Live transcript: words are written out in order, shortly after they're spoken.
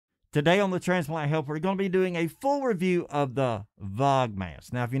Today on the Transplant Helper, we're going to be doing a full review of the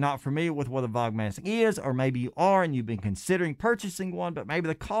Vogmask. Now, if you're not familiar with what a Vogmask is, or maybe you are and you've been considering purchasing one, but maybe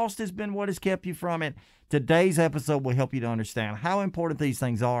the cost has been what has kept you from it, today's episode will help you to understand how important these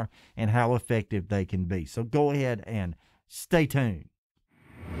things are and how effective they can be. So go ahead and stay tuned.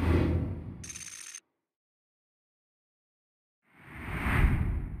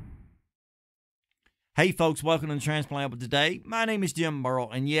 Hey folks, welcome to the Transplant Helper today. My name is Jim Burrell,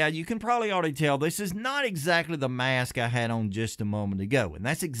 and yeah, you can probably already tell this is not exactly the mask I had on just a moment ago. And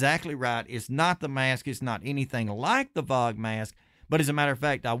that's exactly right. It's not the mask. It's not anything like the Vogmask. But as a matter of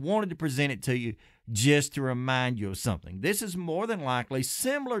fact, I wanted to present it to you just to remind you of something. This is more than likely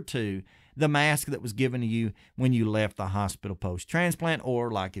similar to the mask that was given to you when you left the hospital post-transplant, or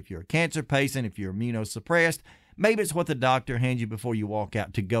like if you're a cancer patient, if you're immunosuppressed, maybe it's what the doctor hands you before you walk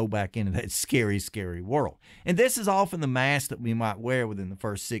out to go back into that scary, scary world. And this is often the mask that we might wear within the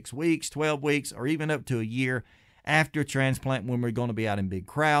first 6 weeks, 12 weeks, or even up to a year after transplant when we're going to be out in big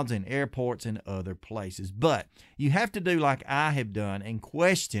crowds in airports and other places. But you have to do like I have done and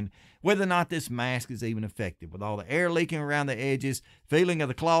question whether or not this mask is even effective. With all the air leaking around the edges, feeling of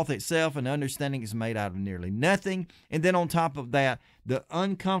the cloth itself, and understanding it's made out of nearly nothing. And then on top of that, the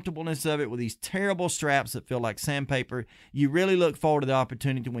uncomfortableness of it with these terrible straps that feel like sandpaper. You really look forward to the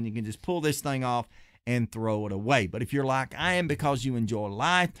opportunity when you can just pull this thing off and throw it away. But if you're like I am, because you enjoy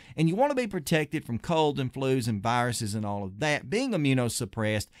life and you want to be protected from colds and flus and viruses and all of that, being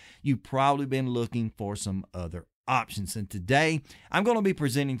immunosuppressed, you've probably been looking for some other options. And today I'm going to be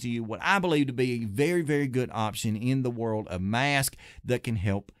presenting to you what I believe to be a very, very good option in the world of mask that can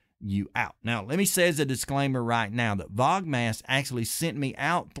help you out. Now, let me say as a disclaimer right now that Vogmask actually sent me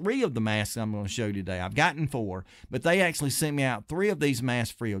out 3 of the masks I'm going to show you today. I've gotten 4, but they actually sent me out 3 of these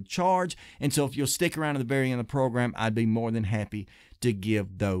masks free of charge. And so if you'll stick around to the very end of the program, I'd be more than happy to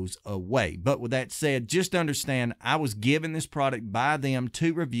give those away. But with that said, just understand I was given this product by them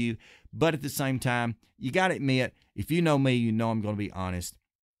to review, but at the same time, you got to admit, if you know me, you know I'm going to be honest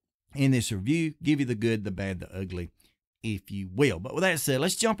in this review, give you the good, the bad, the ugly, if you will. But with that said,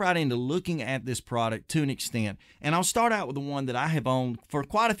 let's jump right into looking at this product to an extent. And I'll start out with the one that I have owned for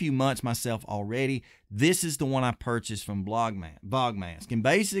quite a few months myself already. This is the one I purchased from Vogmask. And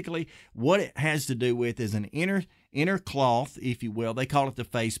basically what it has to do with is an inner cloth, if you will. They call it the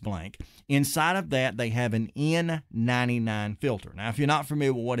face blank. Inside of that, they have an N99 filter. Now, if you're not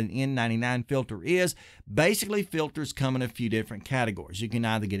familiar with what an N99 filter is, basically filters come in a few different categories. You can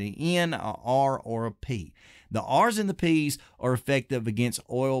either get an N, a R, or a P. The R's and the P's are effective against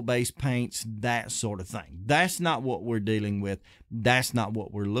oil-based paints, that sort of thing. That's not what we're dealing with. That's not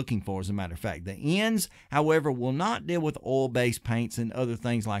what we're looking for, as a matter of fact. The N's, however, will not deal with oil-based paints and other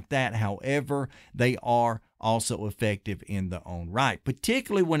things like that. However, they are also effective in their own right,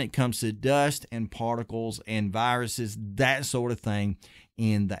 particularly when it comes to dust and particles and viruses, that sort of thing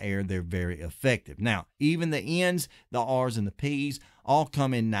in the air. They're very effective. Now, even the N's, the R's, and the P's all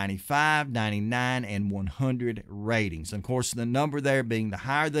come in 95, 99, and 100 ratings. Of course, the number there being the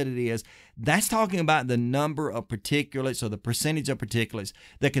higher that it is, that's talking about the number of particulates or the percentage of particulates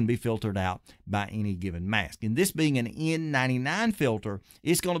that can be filtered out by any given mask. And this being an N99 filter,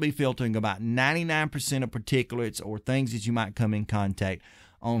 it's going to be filtering about 99% of particulates or things that you might come in contact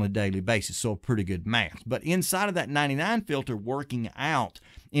on a daily basis. So a pretty good mask. But inside of that 99 filter working out,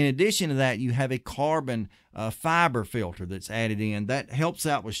 in addition to that, you have a carbon fiber filter that's added in. That helps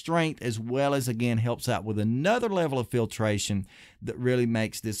out with strength, as well as, again, helps out with another level of filtration that really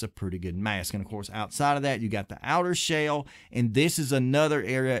makes this a pretty good mask. And of course, outside of that, you got the outer shell, and this is another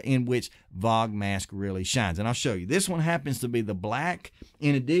area in which Vogmask really shines. And I'll show you. This one happens to be the black.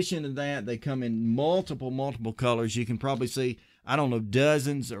 In addition to that, they come in multiple colors. You can probably see, I don't know,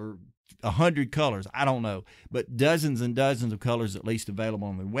 dozens or 100 colors, I don't know, but dozens and dozens of colors at least available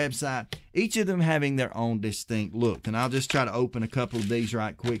on their website, each of them having their own distinct look. And I'll just try to open a couple of these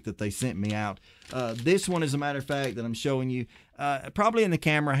right quick that they sent me out. This one, as a matter of fact, that I'm showing you, probably in the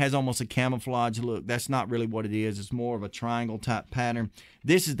camera has almost a camouflage look. That's not really what it is. It's more of a triangle type pattern.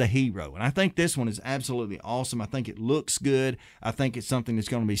 This is the Hero, and I think this one is absolutely awesome. I think it looks good. I think it's something that's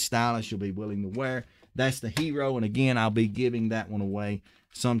going to be stylish, you'll be willing to wear. That's the Hero, and again, I'll be giving that one away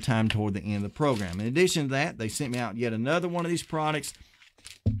sometime toward the end of the program. In addition to that, they sent me out yet another one of these products.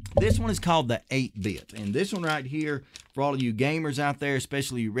 This one is called the 8-bit, and this one right here, for all of you gamers out there,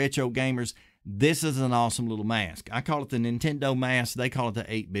 especially you retro gamers, this is an awesome little mask. I call it the Nintendo mask. They call it the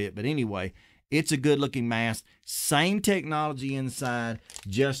 8-bit, but anyway, it's a good looking mask. Same technology inside,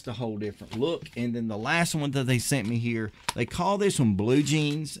 just a whole different look. And then the last one that they sent me here, they call this one Blue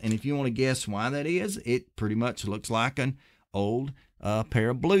Jeans. And if you want to guess why that is, it pretty much looks like an old pair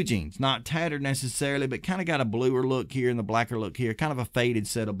of blue jeans. Not tattered necessarily, but kind of got a bluer look here and the blacker look here. Kind of a faded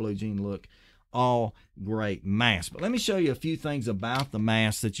set of blue jean look. All great masks. But let me show you a few things about the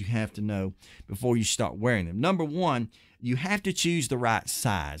masks that you have to know before you start wearing them. Number one, you have to choose the right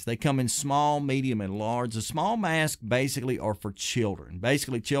size. They come in small, medium, and large. The small masks basically are for children.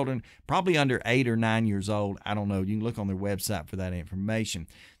 Basically, children probably under 8 or 9 years old. I don't know. You can look on their website for that information.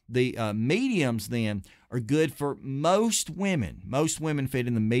 The mediums then are good for most women. Most women fit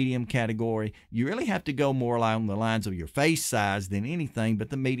in the medium category. You really have to go more along the lines of your face size than anything,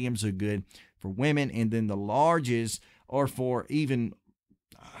 but the mediums are good for women. And then the larges are for even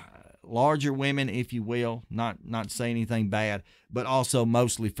larger women, if you will, not say anything bad, but also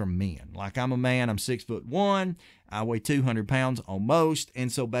mostly for men. Like I'm a man, I'm 6'1", I weigh 200 pounds almost,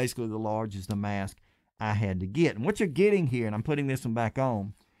 and so basically the large is the mask I had to get. And what you're getting here, and I'm putting this one back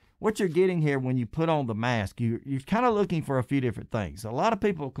on, what you're getting here when you put on the mask, you're kind of looking for a few different things. A lot of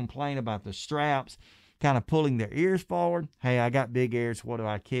people complain about the straps kind of pulling their ears forward. Hey, I got big ears, what do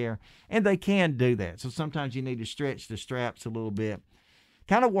I care? And they can do that. So sometimes you need to stretch the straps a little bit.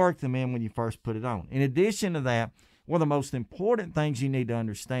 Kind of work them in when you first put it on. In addition to that, one of the most important things you need to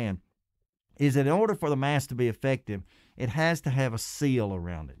understand is that in order for the mask to be effective, it has to have a seal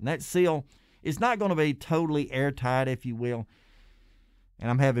around it. And that seal is not going to be totally airtight, if you will. And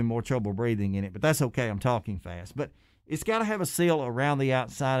I'm having more trouble breathing in it, but that's okay. I'm talking fast. But it's got to have a seal around the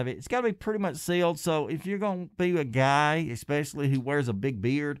outside of it. It's got to be pretty much sealed. So if you're going to be a guy, especially who wears a big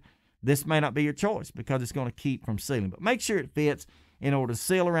beard, this may not be your choice because it's going to keep from sealing. But make sure it fits in order to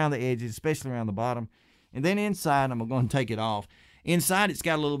seal around the edges, especially around the bottom. And then inside, I'm going to take it off. Inside, it's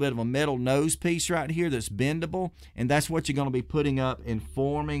got a little bit of a metal nose piece right here that's bendable, and that's what you're going to be putting up and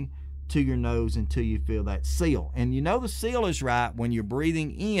forming to your nose until you feel that seal. And you know the seal is right when you're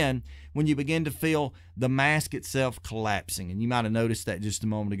breathing in, when you begin to feel the mask itself collapsing. And you might have noticed that just a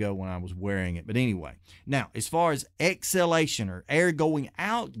moment ago when I was wearing it. But anyway, now as far as exhalation or air going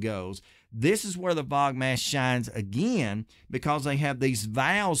out goes, this is where the Vogmask shines again because they have these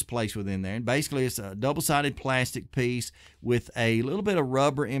valves placed within there. And basically it's a double-sided plastic piece with a little bit of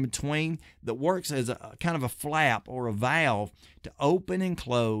rubber in between that works as a kind of a flap or a valve to open and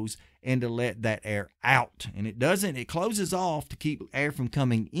close and to let that air out. And it closes off to keep air from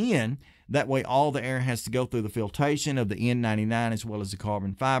coming in. That way all the air has to go through the filtration of the N99 as well as the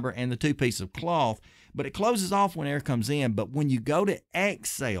carbon fiber and the two pieces of cloth. But it closes off when air comes in. But when you go to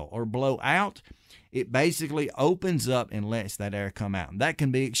exhale or blow out, it basically opens up and lets that air come out. And that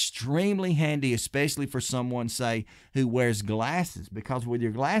can be extremely handy, especially for someone, say, who wears glasses. Because with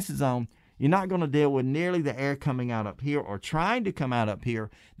your glasses on, you're not going to deal with nearly the air coming out up here or trying to come out up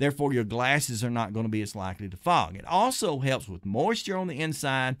here. Therefore, your glasses are not going to be as likely to fog. It also helps with moisture on the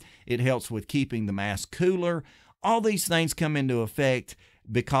inside. It helps with keeping the mask cooler. All these things come into effect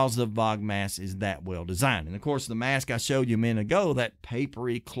because the Vogmask is that well designed. And of course, the mask I showed you a minute ago, that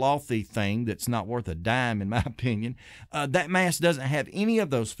papery, clothy thing that's not worth a dime in my opinion, that mask doesn't have any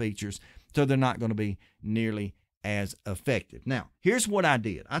of those features, so they're not going to be nearly as effective. Now, here's what I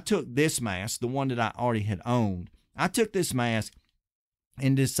did. I took this mask, the one that I already had owned. I took this mask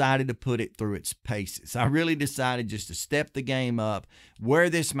and decided to put it through its paces. I really decided just to step the game up, wear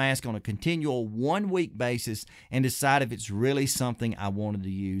this mask on a continual 1-week basis, and decide if it's really something I wanted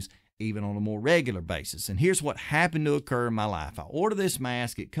to use even on a more regular basis. And here's what happened to occur in my life. I order this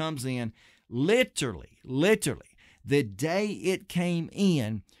mask. It comes in literally, the day it came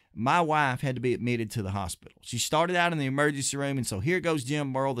in, my wife had to be admitted to the hospital. She started out in the emergency room, and so here goes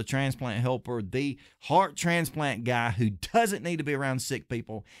Jim Burrell, the transplant helper, the heart transplant guy who doesn't need to be around sick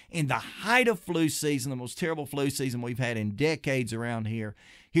people. In the height of flu season, the most terrible flu season we've had in decades around here,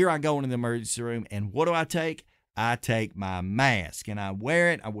 here I go into the emergency room, and what do I take? I take my mask, and I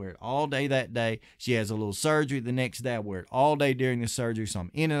wear it. I wear it all day that day. She has a little surgery the next day. I wear it all day during the surgery, so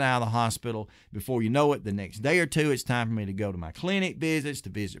I'm in and out of the hospital. Before you know it, the next day or two, it's time for me to go to my clinic visits, to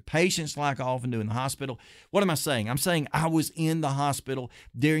visit patients like I often do in the hospital. What am I saying? I'm saying I was in the hospital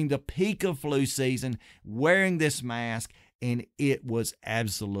during the peak of flu season wearing this mask, and it was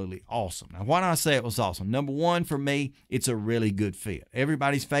absolutely awesome. Now, why do I say it was awesome? Number one, for me, it's a really good fit.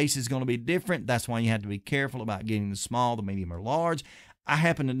 Everybody's face is going to be different. That's why you have to be careful about getting the small, the medium, or large. I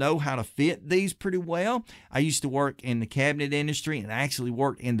happen to know how to fit these pretty well. I used to work in the cabinet industry and actually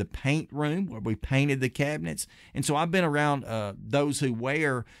worked in the paint room where we painted the cabinets. And so I've been around those who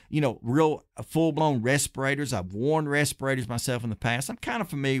wear, real full-blown respirators. I've worn respirators myself in the past. I'm kind of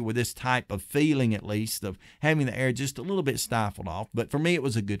familiar with this type of feeling, at least, of having the air just a little bit stifled off. But for me, it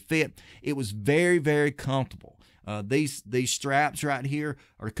was a good fit. It was very, very comfortable. These straps right here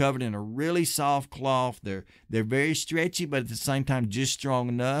are covered in a really soft cloth. They're very stretchy, but at the same time just strong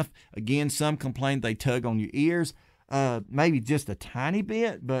enough. Again, some complain they tug on your ears, maybe just a tiny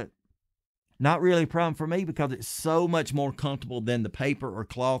bit, but not really a problem for me because it's so much more comfortable than the paper or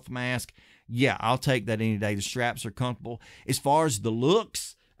cloth mask. Yeah, I'll take that any day. The straps are comfortable. As far as the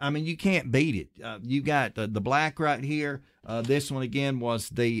looks, I mean, you can't beat it. You got the black right here. This one again was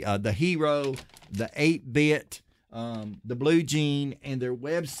the Hero, the 8-bit, the blue jean, and their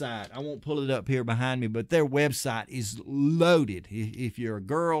website. I won't pull it up here behind me, but their website is loaded. If you're a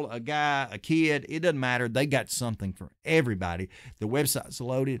girl, a guy, a kid, it doesn't matter. They got something for everybody. The website's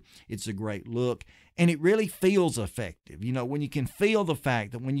loaded. It's a great look, and it really feels effective. You know, when you can feel the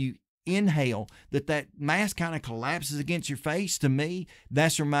fact that when you inhale that mask kind of collapses against your face, to me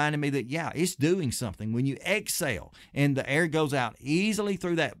that's reminding me that yeah, it's doing something. When you exhale and the air goes out easily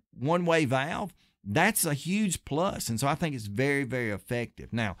through that one-way valve, that's a huge plus. And so I think it's very, very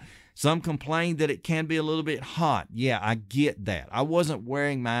effective. Now, some complain that it can be a little bit hot. Yeah, I get that. I wasn't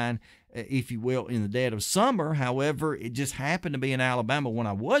wearing mine, if you will, in the dead of summer. However, it just happened to be in Alabama when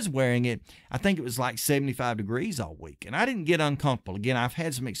I was wearing it. I think it was like 75 degrees all week, and I didn't get uncomfortable. Again, I've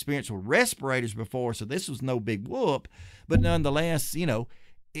had some experience with respirators before, so this was no big whoop, but nonetheless, you know,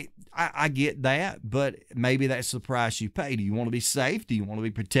 I get that, but maybe that's the price you pay. Do you want to be safe? Do you want to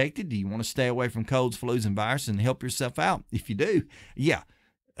be protected? Do you want to stay away from colds, flus, and viruses and help yourself out? If you do, yeah,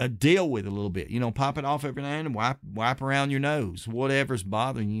 deal with it a little bit. You know, pop it off every now and then, wipe around your nose, whatever's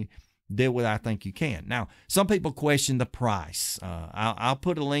bothering you. Deal with it, I think you can. Now, some people question the price. I'll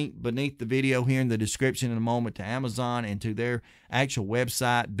put a link beneath the video here in the description in a moment to Amazon and to their actual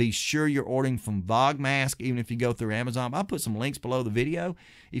website. Be sure you're ordering from Vogmask, even if you go through Amazon. I'll put some links below the video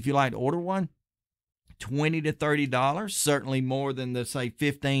if you'd like to order one. $20 to $30, certainly more than the, say,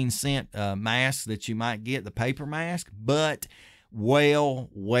 15-cent mask that you might get, the paper mask, but well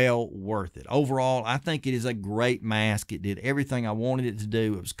worth it. Overall, I think it is a great mask. It did everything I wanted it to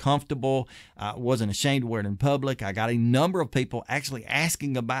do. It was comfortable. I wasn't ashamed to wear it in public. I got a number of people actually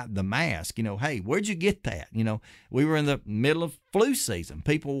asking about the mask. You know, hey, where'd you get that? You know, we were in the middle of flu season.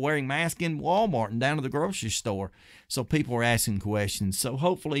 People were wearing masks in Walmart and down to the grocery store. So people were asking questions. So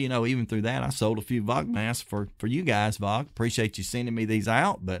hopefully, you know, even through that, I sold a few Vog masks for you guys, Vog. Appreciate you sending me these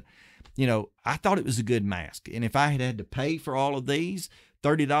out. But you know, I thought it was a good mask. And if I had to pay for all of these,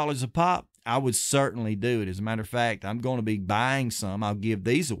 $30 a pop, I would certainly do it. As a matter of fact, I'm going to be buying some. I'll give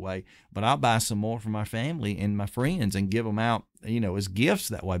these away, but I'll buy some more for my family and my friends and give them out, you know, as gifts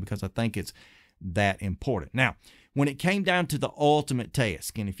that way, because I think it's that important. Now, when it came down to the ultimate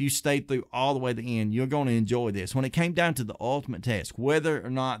test, and if you stayed through all the way to the end, you're going to enjoy this. When it came down to the ultimate test, whether or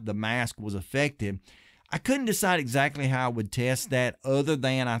not the mask was effective, I couldn't decide exactly how I would test that, other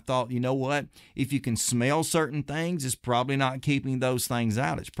than I thought, you know what, if you can smell certain things, it's probably not keeping those things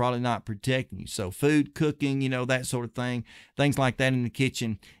out. It's probably not protecting you. So food, cooking, you know, that sort of thing, things like that in the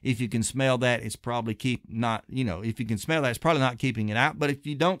kitchen, if you can smell that, it's probably if you can smell that, it's probably not keeping it out. But if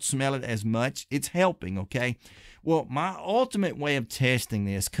you don't smell it as much, it's helping, okay? Well, my ultimate way of testing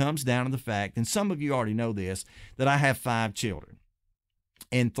this comes down to the fact, and some of you already know this, that I have 5 children.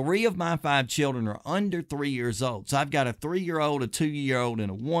 And 3 of my 5 children are under 3 years old. So I've got a 3-year-old, a 2-year-old, and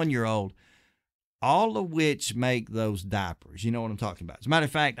a 1-year-old, all of which make those diapers. You know what I'm talking about. As a matter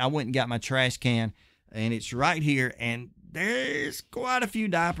of fact, I went and got my trash can, and it's right here, and there's quite a few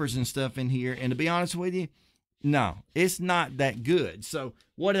diapers and stuff in here. And to be honest with you, no, it's not that good. So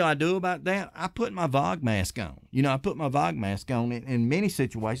what do I do about that? I put my Vog mask on. You know, I put my Vog mask on in many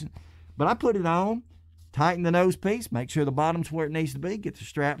situations, but I put it on, tighten the nose piece, make sure the bottom's where it needs to be, get the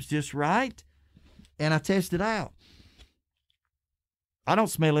straps just right, and I test it out. I don't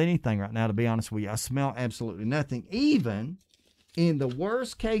smell anything right now, to be honest with you. I smell absolutely nothing, even in the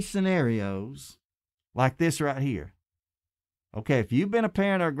worst case scenarios like this right here. Okay, if you've been a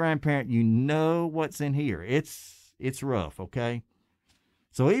parent or a grandparent, you know what's in here. It's rough, okay?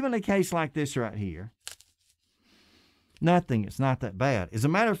 So even a case like this right here, nothing. It's not that bad. As a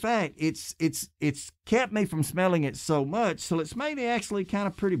matter of fact, it's kept me from smelling it so much, so it's made me actually kind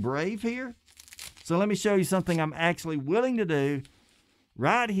of pretty brave here. So let me show you something I'm actually willing to do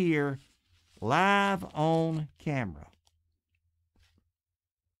right here, live on camera.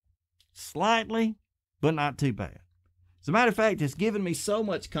 Slightly, but not too bad. As a matter of fact, it's given me so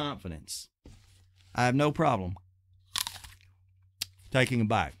much confidence, I have no problem taking a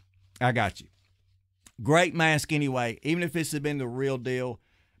bite. I got you. Great mask anyway. Even if this had been the real deal,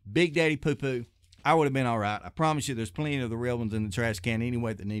 Big Daddy Poo Poo, I would have been all right. I promise you there's plenty of the real ones in the trash can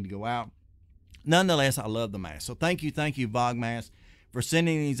anyway that need to go out. Nonetheless, I love the mask. So thank you, Vogmask. for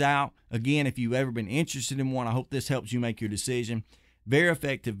sending these out. Again, if you've ever been interested in one, I hope this helps you make your decision. Very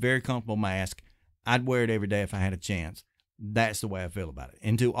effective, very comfortable mask. I'd wear it every day if I had a chance. That's the way I feel about it.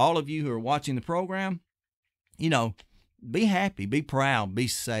 And to all of you who are watching the program, be happy, be proud, be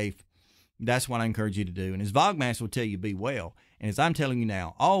safe. That's what I encourage you to do. And as Vogmask will tell you, be well. And as I'm telling you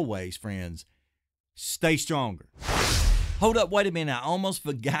now, always, friends, stay stronger. Hold up, wait a minute. I almost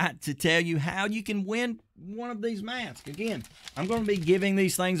forgot to tell you how you can win one of these masks. Again, I'm going to be giving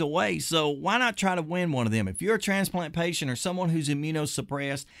these things away, so why not try to win one of them? If you're a transplant patient or someone who's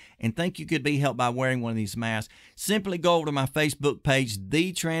immunosuppressed and think you could be helped by wearing one of these masks, simply go over to my Facebook page,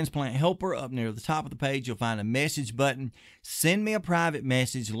 The Transplant Helper. Up near the top of the page, you'll find a message button. Send me a private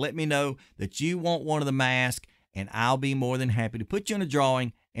message. Let me know that you want one of the masks, and I'll be more than happy to put you in a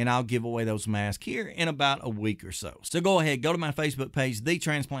drawing, and I'll give away those masks here in about a week or so. So go ahead, go to my Facebook page, The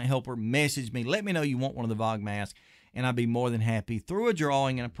Transplant Helper, message me, let me know you want one of the Vogmasks, and I'll be more than happy through a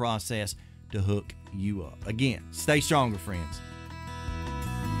drawing and a process to hook you up. Again, stay stronger, friends.